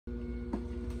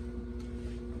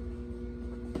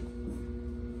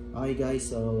Okay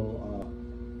guys, so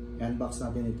i-unbox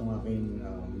natin itong aking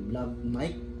vlog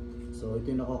mic. So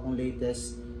ito yung nakuha kong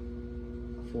latest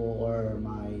for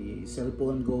my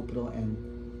cellphone, GoPro and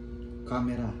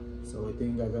camera. So ito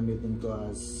yung gagamitin ko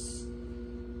as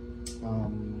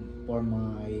for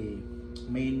my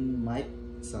main mic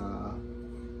sa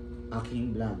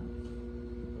aking vlog.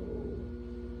 So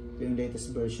ito yung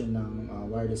latest version ng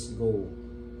wireless Go.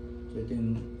 So ito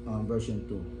yung version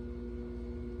 2.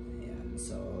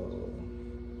 So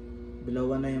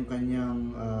dalawa na yung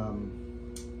kanyang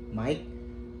mic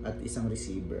at isang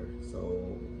receiver. So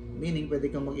meaning pwede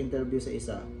kang mag-interview sa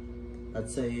isa at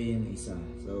sa iyo yung isa.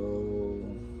 So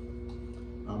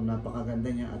napakaganda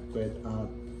niya at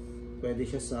pwede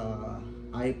siya sa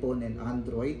iPhone and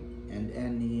Android and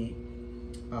any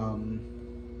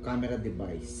camera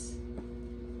device.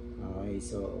 Okay,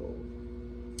 so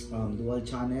dual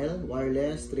channel,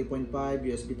 wireless, 3.5,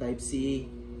 USB Type-C,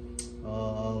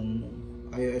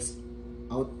 iOS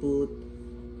output,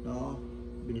 no,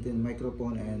 built-in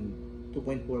microphone and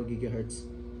 2.4 GHz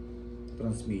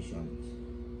transmission.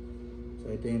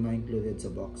 So ito yung included sa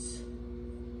box.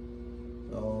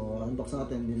 So unbox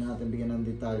natin, hindi natin bigyan ng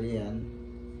detalye yan.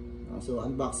 So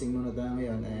unboxing muna tayo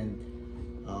ngayon and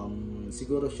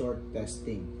siguro short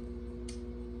testing.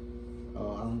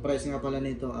 Ang price nga pala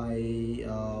nito ay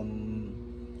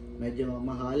medyo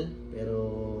mahal, pero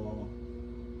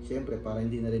siyempre para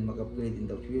hindi na rin mag-upgrade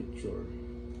in the future,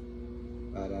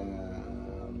 para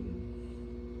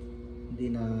hindi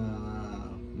na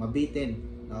mabitin,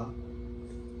 no?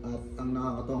 At ang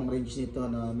nakakatawang range nito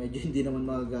na medyo hindi naman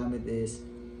magagamit is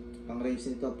ang range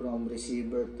nito from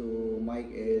receiver to mic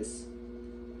is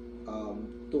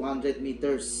 200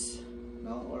 meters,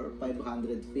 no, or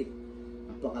 500 feet.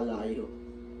 Napakalayo.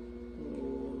 So,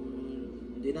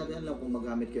 hindi natin alam kung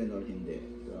magamit ko yun or hindi.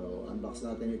 So unbox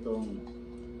natin itong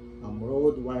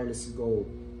Rode Wireless Go.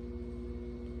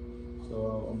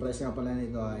 So ang price nga pala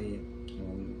nito ay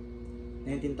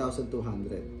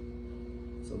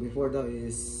 19,200. So before daw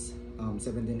is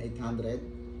 17,800.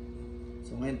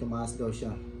 So ngayon tumaas daw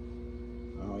siya.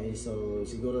 Okay, so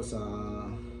siguro sa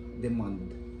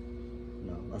demand,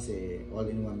 no, kasi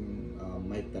all-in-one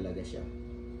mic talaga siya.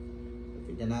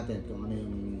 Tignan natin kung ano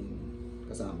yung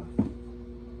kasama.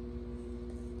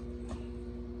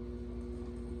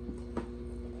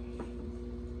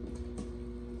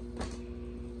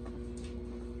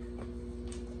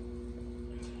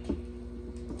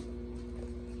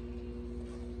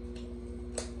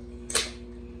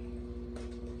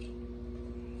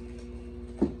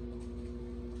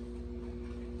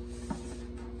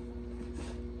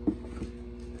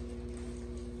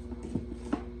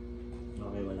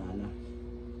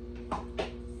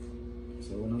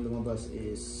 So unang lumabas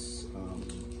is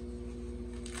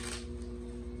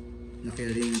na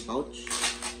carrying pouch.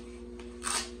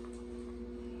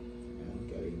 Ayan,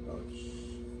 carrying pouch.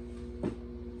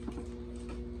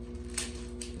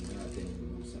 Tingnan natin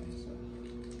yung isa-isa.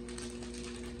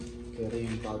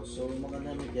 Carrying pouch. So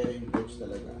maganda may carrying pouch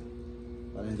talaga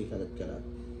para hindi kalat-kalat.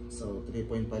 So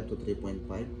 3.5 to 3.5.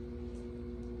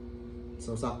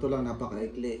 So sakto lang,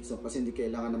 napakaikli. So kasi hindi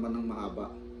kailangan naman ng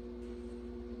mahaba.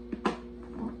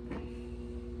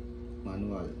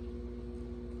 Manual,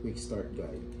 quick start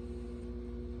guide.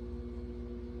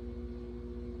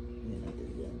 Hindi natin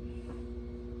yan.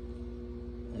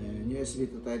 And USB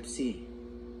to Type-C.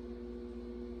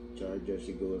 Charger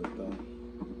siguro ito.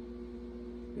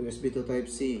 USB to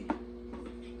Type-C.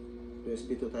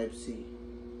 USB to Type-C.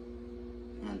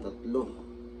 Ayan, tatlo.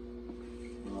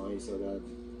 Okay, so that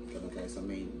ito na tayo sa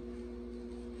main.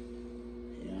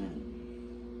 Ayan.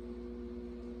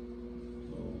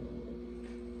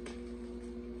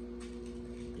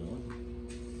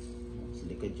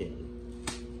 Silica gel.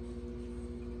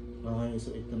 Okay,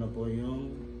 so ito na po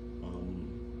yung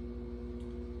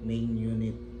main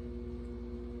unit.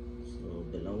 So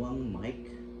dalawang mic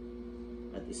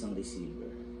at isang receiver.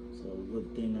 So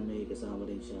good thing na may kasama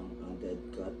rin siyang dead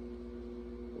cut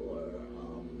or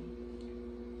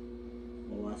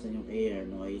mawasan yung air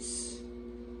noise.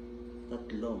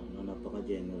 Tatlo na napaka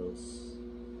generous.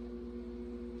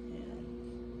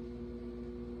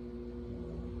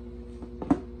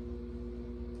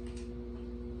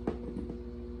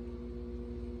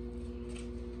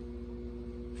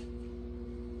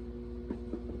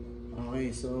 Okay,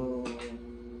 so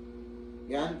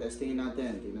yan, testingin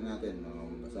natin, tingnan natin,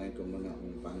 basahin ko muna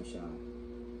kung paano siya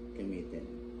gamitin.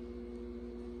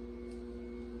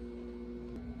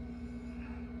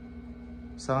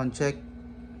 Sound check,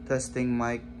 testing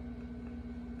mic.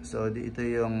 So ito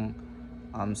yung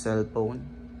cellphone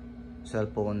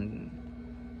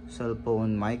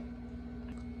mic.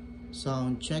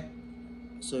 Sound check.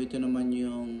 So ito naman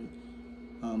yung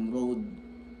Rode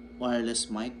wireless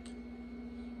mic.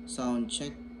 Sound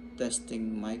check.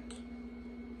 Testing mic.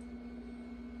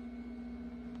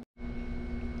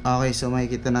 Okay, so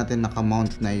makikita natin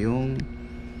naka-mount na yung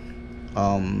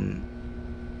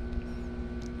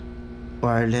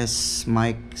wireless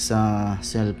mic sa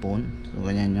cellphone. So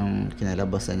ganyan yung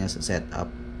kinalabasan niya sa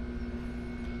setup.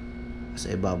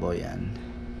 Sa ibabaw yan.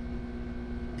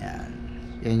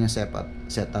 Yan yung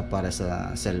setup para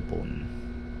sa cellphone.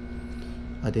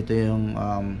 At ito yung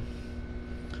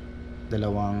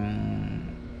dalawang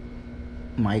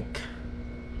mic.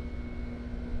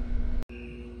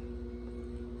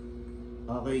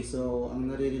 Okay, so ang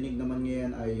naririnig naman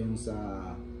ngayon ay yung sa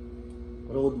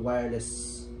Rode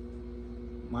wireless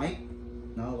mic,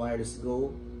 no? Wireless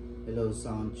Go. Hello,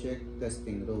 sound check.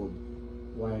 Testing Rode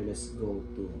wireless Go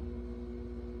 2.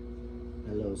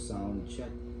 Hello, sound check.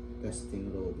 Testing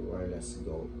Rode wireless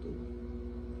Go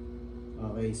 2.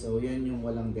 Okay, so yan yung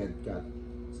walang dead cut.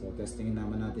 So testingin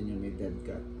naman natin yung may dead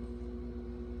cut.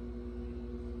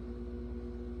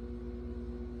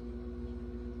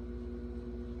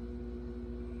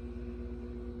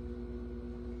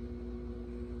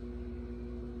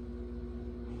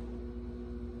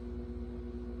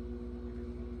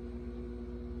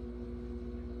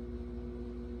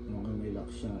 Okay, may lock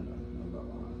siya, no?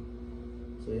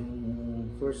 So yung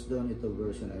first down ito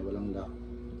version ay walang lock.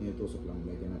 Tinutusok lang,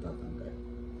 medyo natatanggal.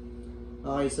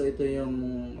 Okay, so ito yung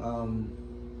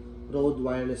Rode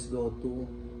wireless Go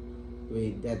 2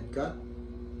 with dead cut.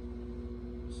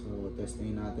 So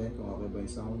testingin natin kung okay ba yung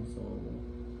sound. So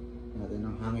natin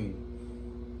ng hangin.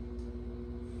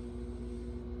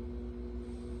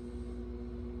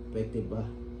 Effective ba?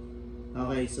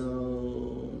 Okay, so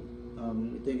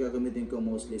ito yung gagamitin ko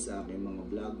mostly sa aking mga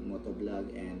vlog, motovlog,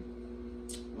 and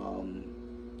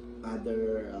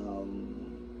other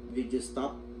video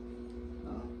stuff.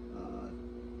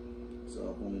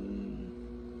 So kung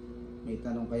may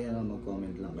tanong kayo,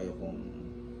 mag-comment lang kayo kung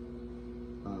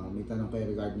may tanong kayo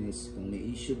regarding this, kung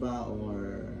may issue ba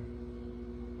or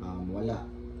wala.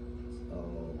 So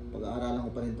pag-aaralan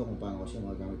ko pa rin to kung paano ko siya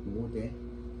magagamit mabuti,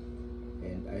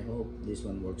 and I hope this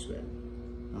one works well.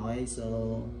 Okay, so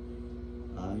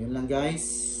yun lang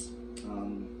guys.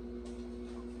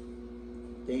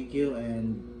 Thank you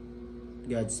and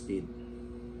Godspeed.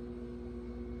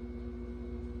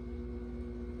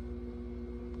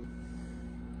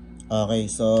 Okay,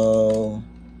 so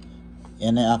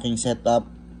yan ay aking setup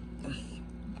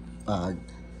pag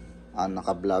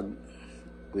naka-vlog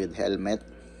with helmet.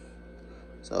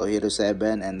 So Hero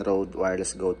 7 and Rode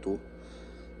wireless Go 2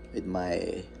 with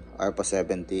my ARPA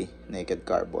 70 naked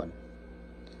carbon.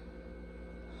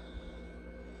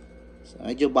 So,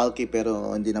 medyo bulky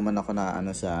pero hindi naman ako na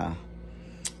sa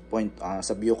point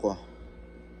sa view ko.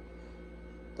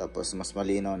 Tapos mas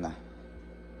malinaw na.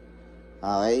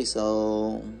 Okay,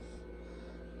 so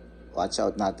watch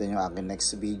out natin yung aking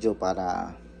next video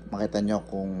para makita nyo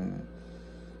kung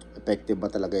effective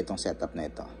ba talaga itong setup na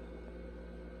ito.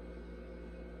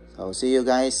 So see you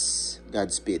guys.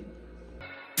 Godspeed.